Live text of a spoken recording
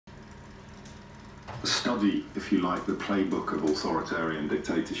study, if you like, the playbook of authoritarian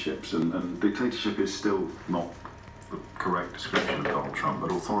dictatorships, and dictatorship is still not the correct description of Donald Trump,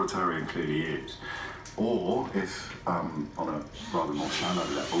 but authoritarian clearly is. Or if, on a rather more shallow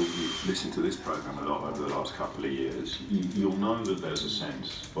level, you listen to this programme a lot over the last couple of years, you'll know that there's a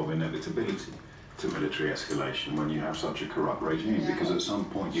sense of inevitability to military escalation when you have such a corrupt regime, because at some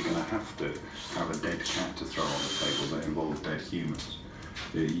point you're going to have a dead cat to throw on the table that involves dead humans.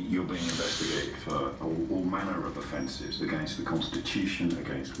 You're being investigated for all manner of offences against the Constitution,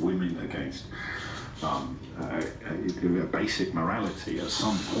 against women, against basic morality. At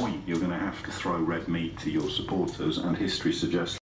some point you're going to have to throw red meat to your supporters, and history suggests